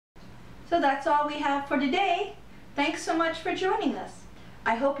So that's all we have for today. Thanks so much for joining us.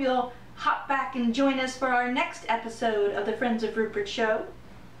 I hope you'll hop back and join us for our next episode of the Friends of Rupert Show.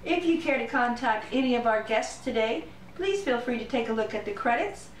 If you care to contact any of our guests today, please feel free to take a look at the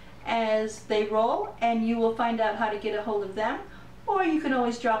credits as they roll, and you will find out how to get a hold of them. Or you can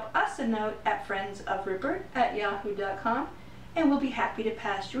always drop us a note at friendsofrupert@yahoo.com, and we'll be happy to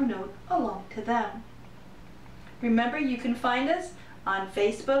pass your note along to them. Remember, you can find us on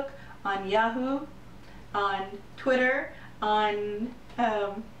Facebook, on Yahoo, on Twitter, on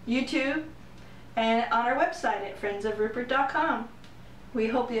YouTube, and on our website at friendsofrupert.com. We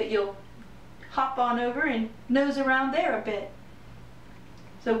hope that you'll hop on over and nose around there a bit.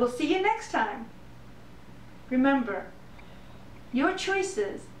 So we'll see you next time. Remember, your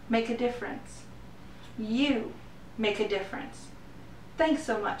choices make a difference. You make a difference. Thanks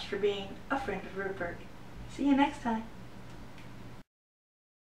so much for being a friend of Rupert. See you next time.